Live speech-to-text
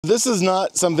This is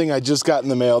not something I just got in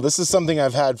the mail. This is something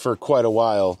I've had for quite a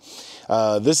while.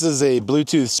 This is a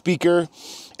Bluetooth speaker,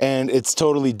 and it's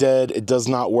totally dead. It does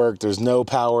not work. There's no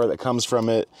power that comes from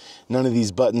it. None of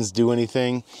these buttons do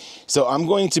anything. So I'm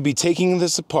going to be taking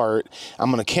this apart. I'm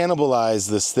going to cannibalize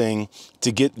this thing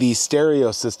to get the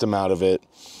stereo system out of it.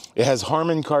 It has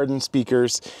Harmon Kardon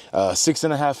speakers,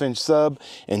 6.5-inch sub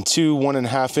and two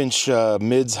 1.5-inch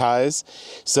mids highs.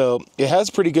 So it has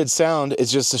pretty good sound.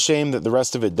 It's just a shame that the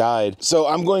rest of it died. So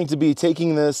I'm going to be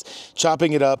taking this,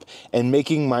 chopping it up, and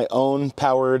making my own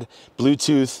powered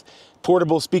Bluetooth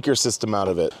portable speaker system out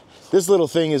of it. This little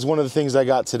thing is one of the things I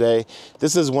got today.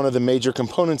 This is one of the major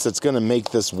components that's gonna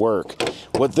make this work.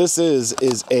 What this is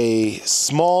a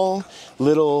small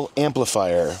little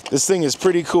amplifier. This thing is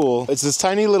pretty cool. It's this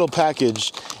tiny little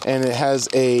package, and it has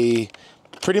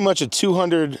pretty much a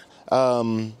 200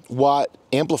 watt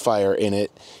amplifier in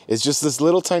it. It's just this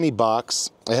little tiny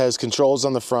box. It has controls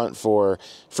on the front for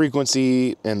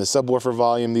frequency and the subwoofer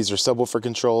volume. These are subwoofer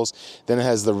controls. Then it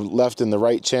has the left and the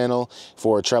right channel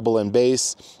for treble and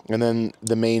bass, and then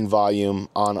the main volume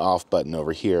on-off button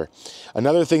over here.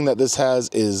 Another thing that this has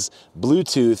is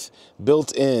Bluetooth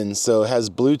built in. So it has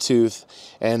Bluetooth,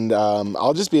 and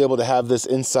I'll just be able to have this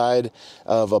inside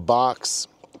of a box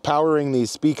powering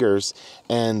these speakers,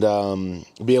 and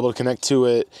be able to connect to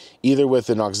it either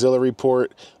with an auxiliary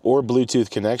port or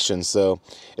Bluetooth connection. So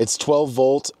it's 12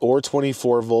 volt or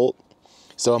 24 volt.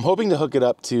 So I'm hoping to hook it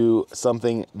up to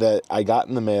something that I got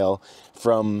in the mail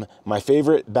from my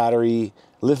favorite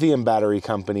lithium battery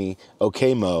company,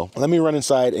 OKMO. Let me run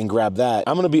inside and grab that.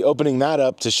 I'm gonna be opening that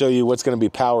up to show you what's gonna be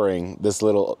powering this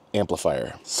little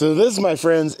amplifier. So this, my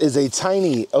friends, is a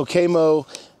tiny OKMO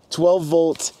 12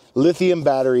 volt lithium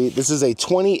battery. This is a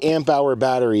 20 amp hour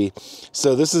battery.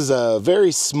 So this is a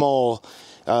very small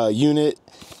unit.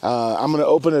 I'm gonna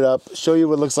open it up, show you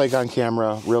what it looks like on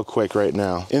camera real quick right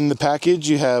now. In the package,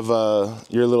 you have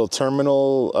your little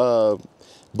terminal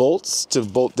bolts to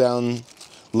bolt down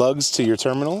lugs to your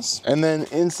terminals. And then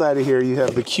inside of here, you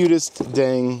have the cutest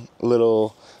dang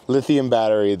little lithium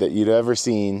battery that you'd ever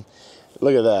seen.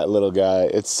 Look at that little guy,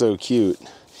 it's so cute.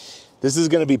 This is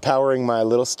gonna be powering my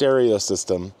little stereo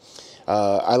system.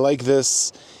 I like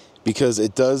this because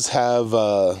it does have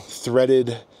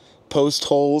threaded post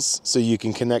holes, so you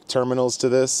can connect terminals to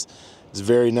this. It's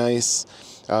very nice.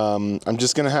 I'm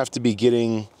just gonna have to be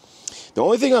getting, the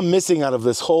only thing I'm missing out of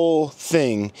this whole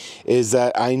thing is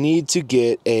that I need to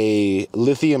get a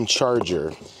lithium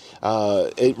charger.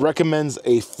 It recommends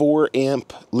a 4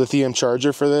 amp lithium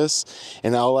charger for this,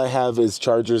 and all I have is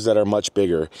chargers that are much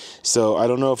bigger. So I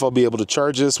don't know if I'll be able to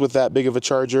charge this with that big of a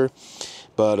charger,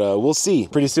 but we'll see.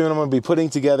 Pretty soon I'm gonna be putting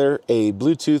together a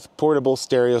Bluetooth portable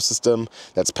stereo system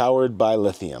that's powered by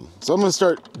lithium. So I'm gonna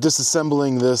start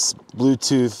disassembling this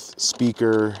Bluetooth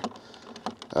speaker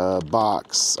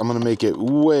box. I'm gonna make it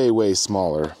way, way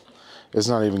smaller. It's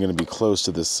not even gonna be close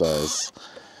to this size.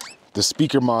 The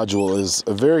speaker module is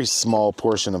a very small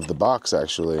portion of the box,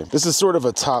 actually. This is sort of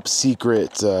a top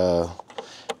secret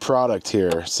product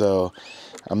here, so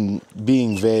I'm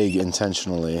being vague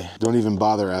intentionally. Don't even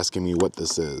bother asking me what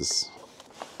this is.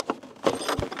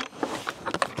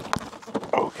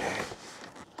 Okay.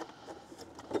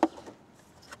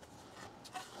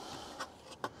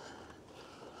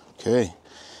 Okay,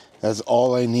 that's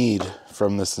all I need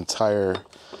from this entire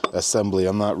assembly.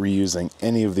 I'm not reusing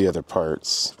any of the other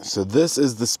parts. So this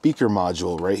is the speaker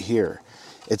module right here.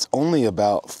 It's only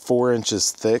about 4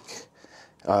 inches thick.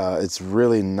 It's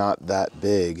really not that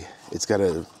big. It's got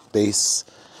a bass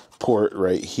port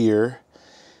right here.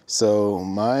 So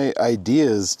my idea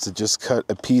is to just cut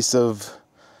a piece of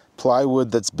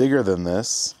plywood that's bigger than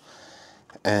this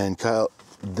and cut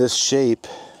this shape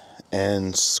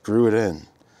and screw it in.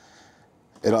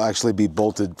 It'll actually be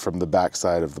bolted from the back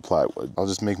side of the plywood. I'll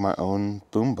just make my own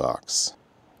boombox.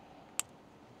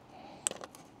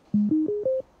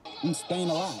 I'm staying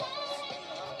alive.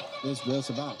 This will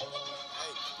survive.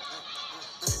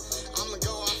 I'm gonna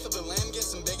go off to the land, get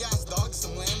some big ass dogs,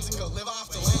 some lambs, and go live off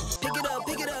the land. Pick it up,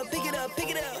 pick it up, pick it up, pick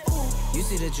it up. You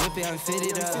see the drippy, I'm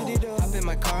fitted up. Hop in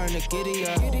my car and the giddy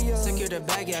up. Secure the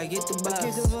bag, yeah, I get the bus.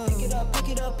 Pick it up, pick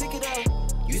it up, pick it up.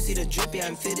 You see the drippy,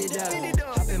 I'm fitted up.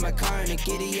 Hop in my car and the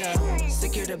giddy up.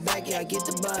 Secure the bag, yeah, I get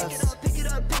the bus. Pick it up, pick it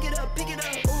up, pick it up, pick it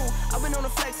up. Ooh, I've been on the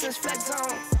flex since flex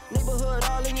zone. Neighborhood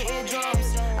all in your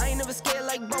eardrums. I ain't never scared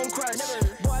like Bone Crush.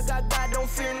 Boy, I got God, don't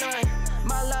fear none.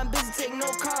 My line busy, take no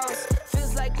calls.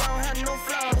 Feels like I don't have no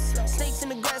flaws. Snakes in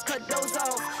the grass, cut those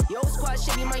off. Yo, squad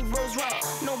shady, my bros raw.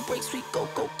 No breaks, we go,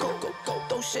 go, go, go, go.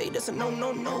 Throw shade, that's a no,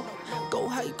 no, no. Go go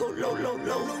high, go low, low,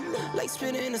 low. Like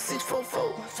spinning in a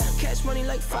 644. Cash money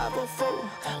like 504.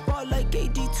 Ball like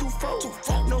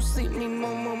AD24. No sleep, need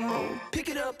more, more, more. Pick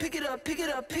it up, pick it up, pick it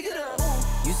up, pick it up.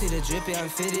 You see the drippy, I'm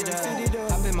fitted up.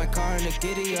 Hop in my car and the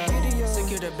giddy up.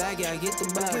 Secure the bag, yeah, I get the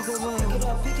box. Pick it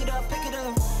up, pick it up, pick it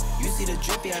up. You see the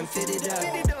drippy, I'm fitted up.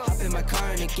 Hop in my car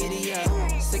and the giddy up.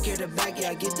 Secure the bag,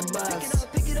 yeah, I get the box.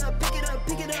 Pick it up, pick it up,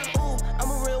 pick it up, pick it up. Ooh, I'm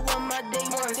a real one, my day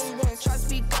ones. Try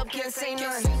speak up, can't say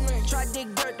none. Try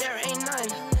dig dirt, there ain't none.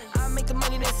 I make the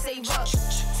money that save up.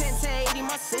 10, 10, 80,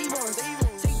 my save ones.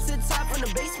 Take to the top on the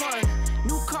base one.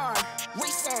 New car,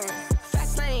 race on.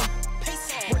 Fast lane,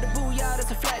 pace on. With the booyah, that's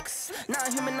a flex.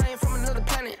 Not human, I ain't from another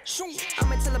planet.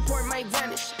 I'ma teleport, might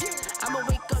vanish. I'ma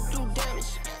wake up, do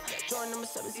damage. Jordan number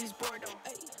 7, he's bored though.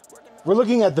 We're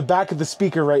looking at the back of the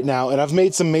speaker right now, and I've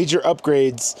made some major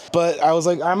upgrades, but I was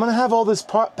like, I'm gonna have all this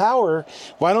power.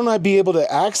 Why don't I be able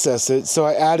to access it? So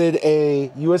I added a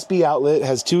USB outlet. It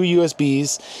has 2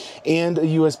 USBs and a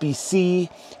USB-C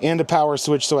and a power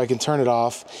switch so I can turn it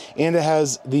off. And it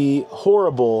has the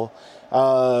horrible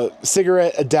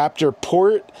cigarette adapter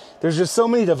port. There's just so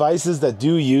many devices that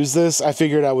do use this. I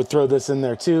figured I would throw this in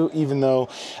there too, even though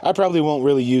I probably won't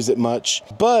really use it much.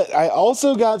 But I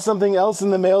also got something else in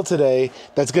the mail today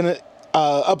that's gonna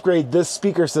upgrade this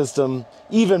speaker system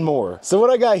even more. So what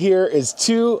I got here is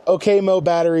 2 OKMO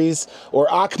batteries, or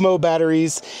OKMO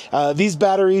batteries. These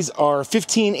batteries are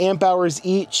 15 amp hours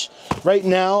each. Right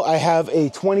now I have a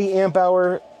 20 amp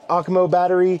hour OKMO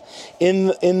battery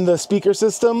in the speaker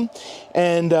system,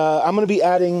 and I'm going to be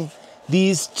adding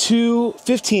these 2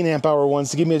 15 amp hour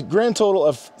ones to give me a grand total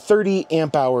of 30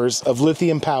 amp hours of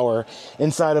lithium power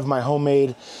inside of my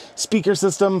homemade speaker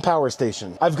system power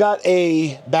station. I've got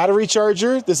a battery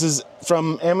charger. This is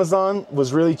from Amazon,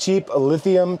 was really cheap, a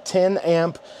lithium 10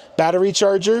 amp battery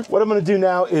charger. What I'm going to do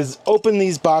now is open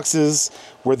these boxes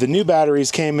where the new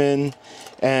batteries came in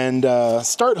and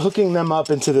start hooking them up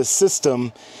into this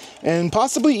system, and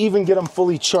possibly even get them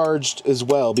fully charged as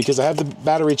well, because I have the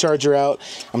battery charger out.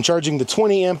 I'm charging the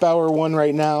 20 amp hour one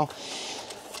right now.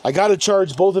 I got to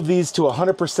charge both of these to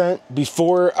 100%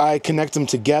 before I connect them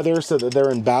together so that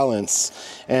they're in balance.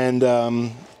 And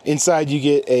inside you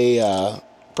get a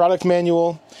product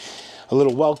manual, a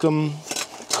little welcome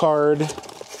card.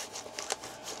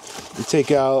 You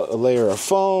take out a layer of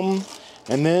foam,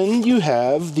 and then you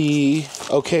have the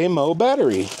OKMO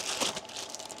battery.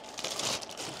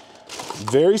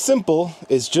 Very simple,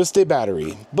 it's just a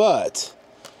battery, but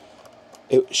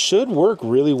it should work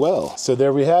really well. So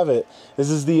there we have it. This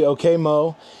is the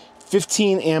OKMO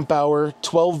 15 amp hour,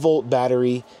 12 volt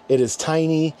battery. It is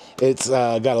tiny. It's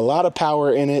got a lot of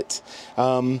power in it.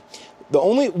 One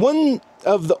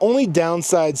of the only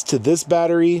downsides to this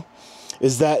battery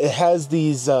is that it has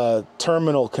these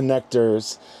terminal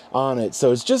connectors on it.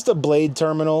 So it's just a blade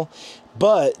terminal,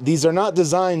 but these are not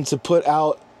designed to put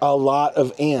out a lot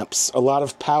of amps, a lot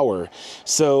of power.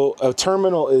 So a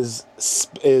terminal is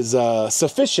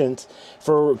sufficient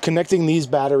for connecting these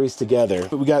batteries together.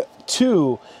 But we got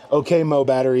 2 OKMO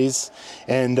batteries,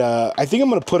 and I think I'm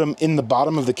gonna put them in the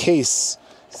bottom of the case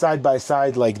side by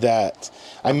side like that.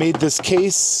 I made this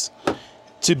case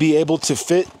to be able to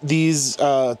fit these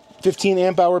 15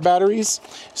 amp hour batteries,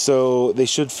 so they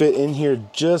should fit in here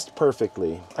just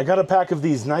perfectly. I got a pack of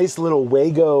these nice little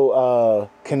Wago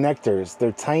connectors.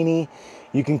 They're tiny.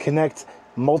 You can connect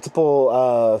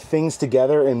multiple things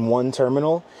together in one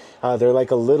terminal. They're like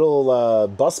a little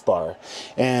bus bar,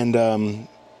 and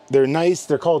they're nice.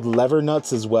 They're called lever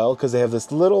nuts as well, because they have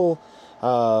this little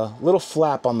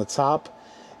flap on the top,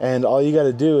 and all you got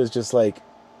to do is just like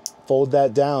fold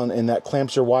that down, and that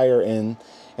clamps your wire in,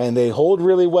 and they hold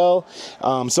really well.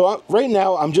 Right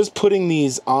now I'm just putting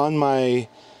these on my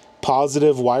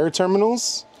positive wire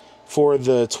terminals for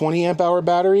the 20 amp hour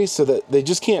battery, so that they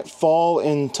just can't fall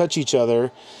and touch each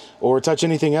other or touch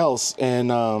anything else and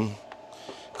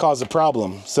cause a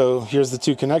problem. So here's the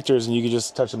 2 connectors, and you can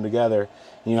just touch them together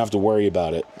and you don't have to worry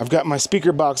about it. I've got my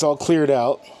speaker box all cleared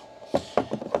out,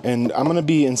 and I'm gonna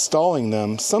be installing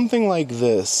them something like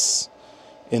this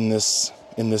in this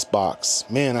box.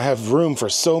 Man, I have room for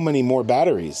so many more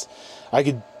batteries. I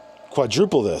could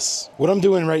quadruple this. What I'm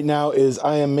doing right now is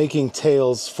I am making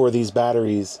tails for these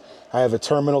batteries. I have a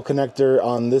terminal connector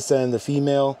on this end, the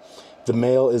female. The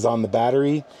male is on the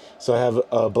battery. So I have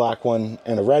a black one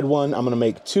and a red one. I'm gonna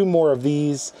make 2 more of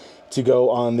these to go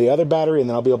on the other battery, and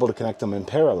then I'll be able to connect them in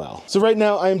parallel. So right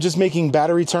now I am just making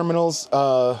battery terminals,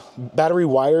 battery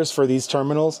wires for these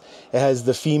terminals. It has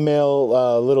the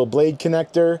female little blade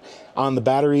connector. On the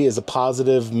battery is a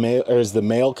positive male, or is the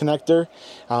male connector.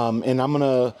 And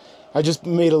I just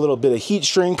made a little bit of heat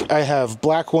shrink. I have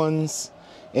black ones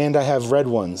and I have red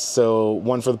ones, so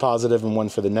one for the positive and one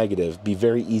for the negative. Be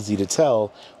very easy to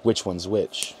tell which one's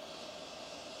which.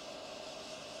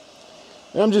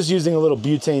 And I'm just using a little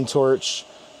butane torch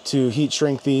to heat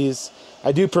shrink these.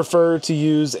 I do prefer to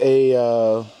use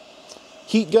a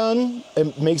heat gun.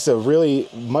 It makes a really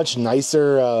much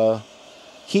nicer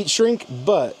heat shrink,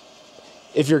 but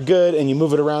if you're good and you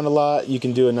move it around a lot, you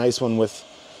can do a nice one with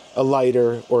a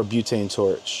lighter or a butane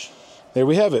torch. There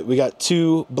we have it. We got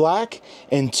 2 black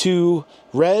and 2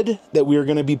 red that we are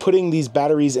going to be putting these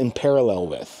batteries in parallel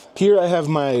with. Here I have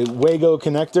my Wago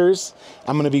connectors.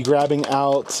 I'm going to be grabbing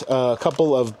out a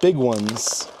couple of big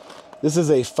ones. This is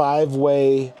a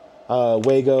 5-way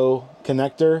Wago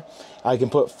connector. I can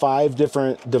put 5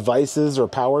 different devices or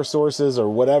power sources or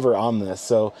whatever on this.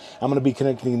 So I'm going to be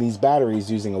connecting these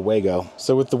batteries using a Wago.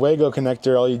 So with the Wago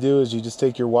connector, all you do is you just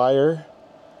take your wire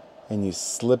and you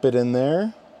slip it in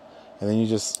there. And then you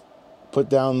just put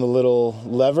down the little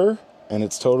lever and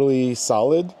it's totally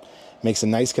solid. Makes a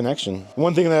nice connection.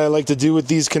 One thing that I like to do with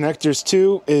these connectors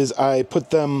too is I put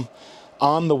them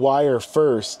on the wire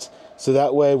first. So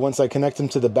that way, once I connect them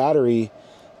to the battery,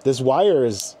 this wire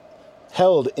is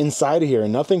held inside of here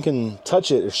and nothing can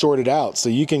touch it or short it out. So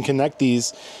you can connect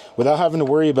these without having to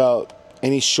worry about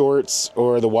any shorts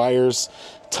or the wires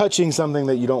touching something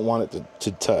that you don't want it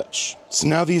to touch. So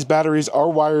now these batteries are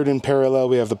wired in parallel.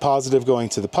 We have the positive going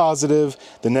to the positive,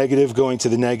 the negative going to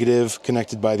the negative,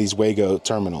 connected by these Wago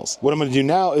terminals. What I'm going to do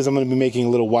now is I'm going to be making a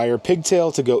little wire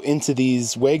pigtail to go into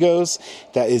these Wagos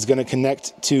that is going to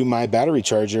connect to my battery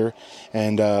charger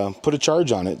and put a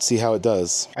charge on it, see how it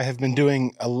does. I have been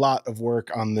doing a lot of work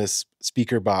on this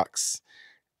speaker box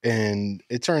and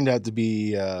it turned out to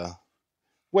be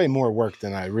way more work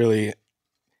than I really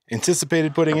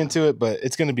anticipated putting into it, but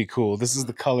it's going to be cool. This is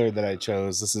the color that I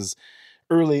chose. This is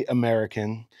early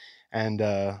American, and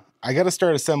I got to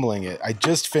start assembling it. I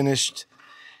just finished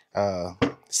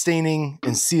staining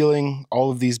and sealing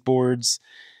all of these boards,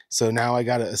 so now I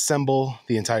got to assemble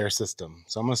the entire system.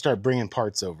 So I'm going to start bringing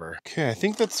parts over. Okay, I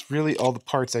think that's really all the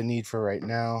parts I need for right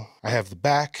now. I have the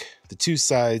back, the 2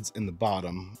 sides, and the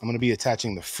bottom. I'm going to be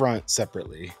attaching the front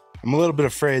separately. I'm a little bit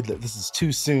afraid that this is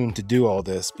too soon to do all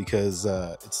this because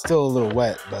it's still a little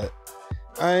wet, but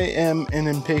I am an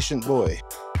impatient boy.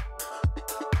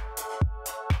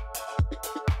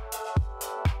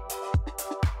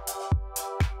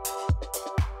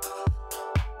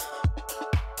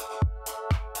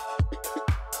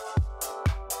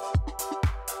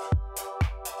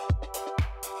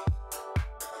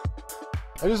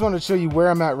 I just want to show you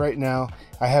where I'm at right now.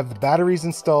 I have the batteries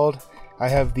installed. I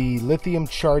have the lithium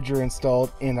charger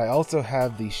installed, and I also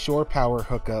have the shore power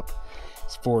hookup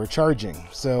for charging.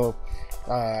 So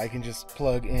I can just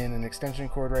plug in an extension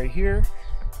cord right here.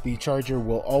 The charger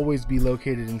will always be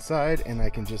located inside, and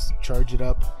I can just charge it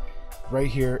up right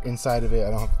here inside of it. I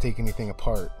don't have to take anything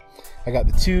apart. I got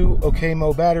the 2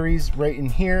 OKMO batteries right in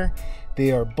here.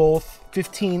 They are both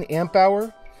 15 amp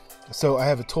hour. So I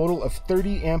have a total of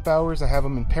 30 amp hours. I have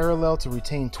them in parallel to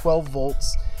retain 12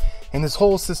 volts. And this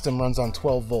whole system runs on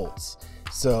 12 volts.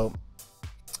 So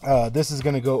this is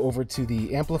going to go over to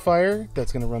the amplifier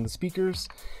that's going to run the speakers.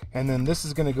 And then this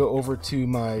is going to go over to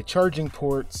my charging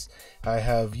ports. I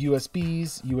have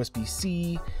USBs,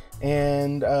 USB-C,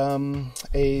 and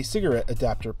a cigarette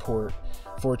adapter port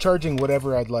for charging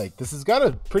whatever I'd like. This has got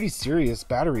a pretty serious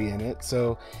battery in it,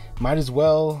 so might as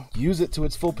well use it to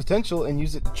its full potential and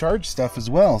use it to charge stuff as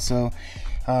well. So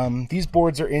these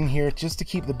boards are in here just to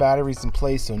keep the batteries in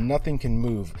place so nothing can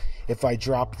move. If I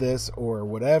drop this or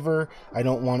whatever, I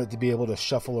don't want it to be able to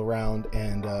shuffle around,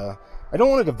 and I don't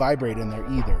want it to vibrate in there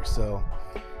either. So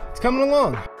it's coming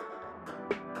along.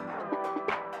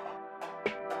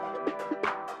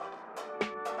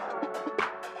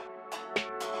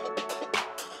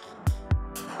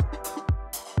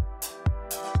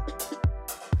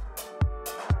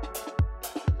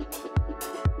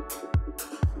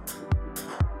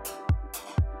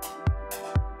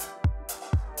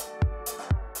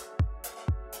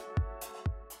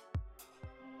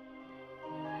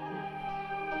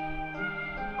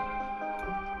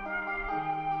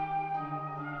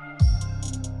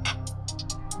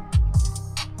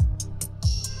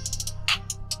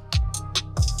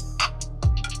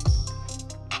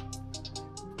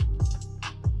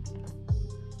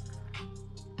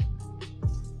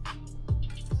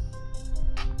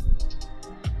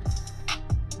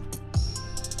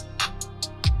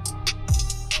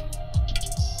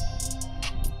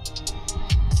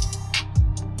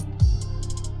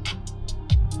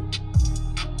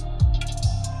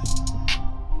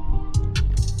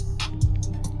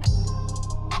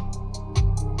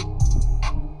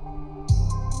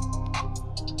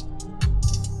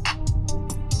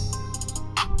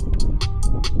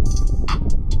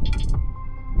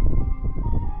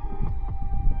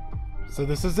 So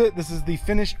this is it. This is the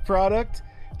finished product.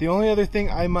 The only other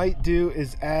thing I might do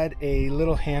is add a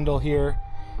little handle here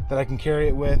that I can carry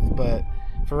it with, but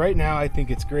for right now I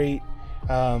think it's great.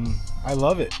 I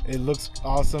love it. It looks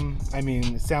awesome. I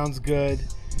mean, it sounds good.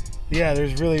 Yeah,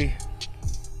 it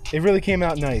really came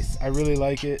out nice. I really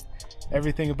like it.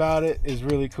 Everything about it is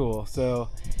really cool. So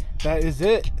that is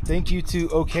it. Thank you to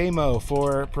OKMO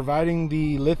for providing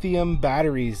the lithium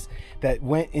batteries that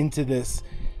went into this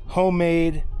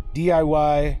homemade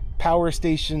DIY power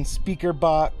station speaker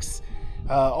box,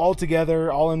 all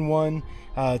together, all in one.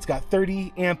 It's got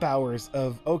 30 amp hours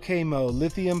of OKMO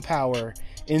lithium power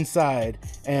inside,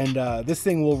 and this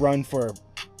thing will run for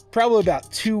probably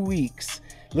about 2 weeks.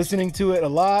 Listening to it a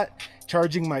lot,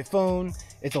 charging my phone.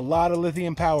 It's a lot of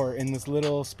lithium power in this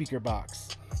little speaker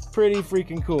box. Pretty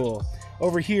freaking cool.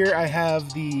 Over here I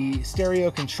have the stereo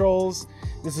controls.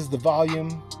 This is the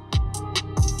volume.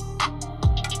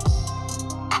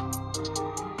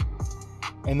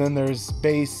 And then there's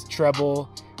bass, treble,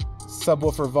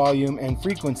 subwoofer volume, and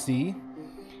frequency.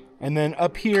 And then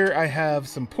up here I have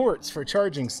some ports for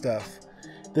charging stuff.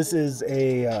 This is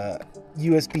a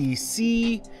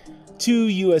USB-C, 2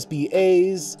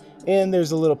 USB-A's, and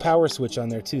there's a little power switch on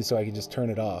there too, so I can just turn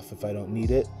it off if I don't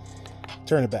need it.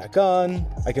 Turn it back on.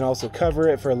 I can also cover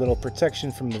it for a little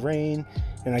protection from the rain,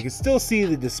 and I can still see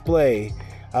the display.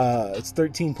 It's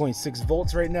 13.6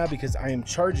 volts right now because I am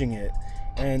charging it.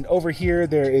 And over here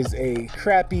there is a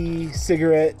crappy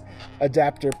cigarette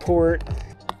adapter port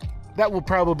that will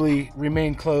probably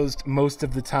remain closed most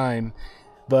of the time,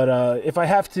 but if I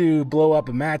have to blow up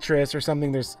a mattress or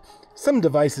something, there's some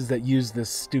devices that use this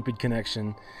stupid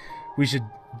connection. We should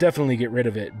definitely get rid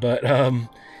of it, but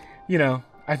you know,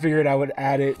 I figured I would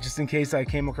add it just in case I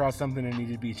came across something that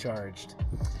needed to be charged.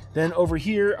 Then over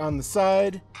here on the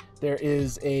side there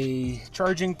is a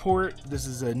charging port. This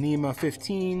is a NEMA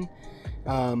 15.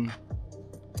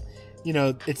 You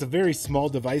know, it's a very small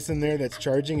device in there that's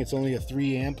charging. It's only a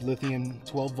 3 amp lithium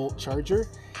 12 volt charger,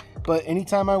 but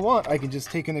anytime I want, I can just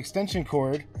take an extension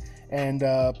cord and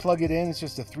plug it in. It's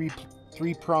just a three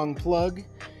prong plug.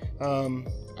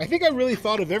 I think I really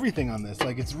thought of everything on this.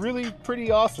 Like, it's really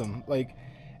pretty awesome. Like,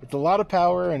 it's a lot of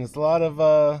power, and it's a lot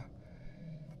of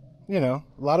you know,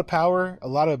 a lot of power, a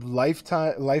lot of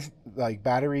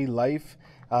battery life.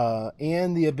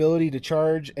 And the ability to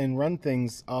charge and run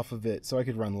things off of it. So I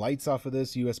could run lights off of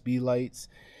this, USB lights,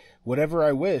 whatever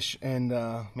I wish. And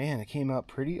man, it came out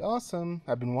pretty awesome.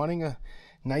 I've been wanting a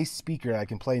nice speaker I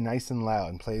can play nice and loud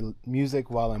and play music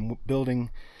while I'm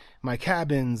building my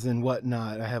cabins and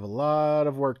whatnot. I have a lot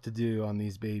of work to do on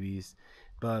these babies,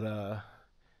 but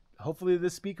hopefully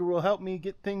this speaker will help me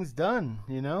get things done,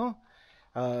 you know?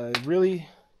 It really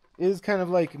is kind of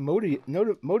like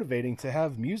motivating to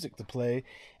have music to play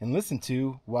and listen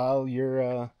to while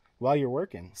you're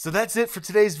working. So that's it for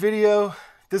today's video.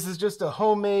 This is just a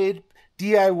homemade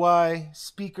DIY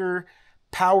speaker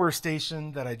power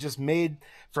station that I just made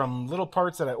from little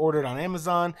parts that I ordered on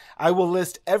Amazon. I will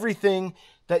list everything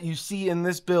that you see in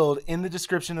this build in the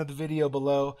description of the video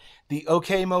below. The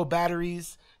OKMO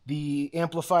batteries, the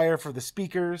amplifier for the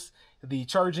speakers, the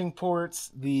charging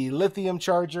ports, the lithium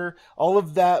charger, all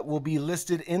of that will be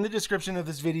listed in the description of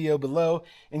this video below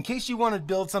in case you want to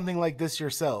build something like this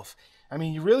yourself. I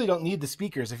mean, you really don't need the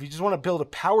speakers. If you just want to build a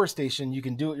power station, you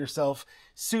can do it yourself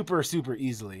super, super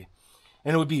easily.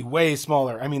 And it would be way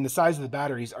smaller. I mean, the size of the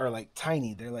batteries are like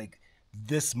tiny. They're like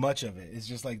this much of it. It's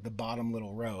just like the bottom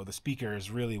little row. The speaker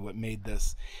is really what made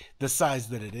this the size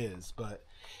that it is. But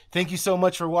thank you so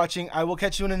much for watching. I will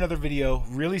catch you in another video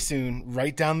really soon,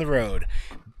 right down the road.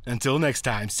 Until next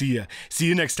time, see ya. See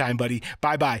you next time, buddy.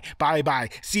 Bye-bye. Bye-bye.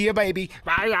 See ya, baby.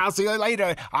 Bye. I'll see you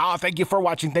later. Oh, thank you for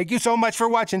watching. Thank you so much for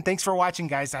watching. Thanks for watching,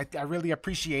 guys. I really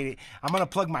appreciate it. I'm going to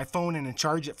plug my phone in and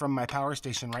charge it from my power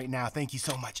station right now. Thank you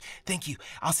so much. Thank you.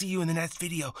 I'll see you in the next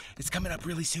video. It's coming up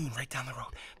really soon, right down the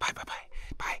road. Bye, bye, bye.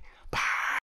 Bye. Bye.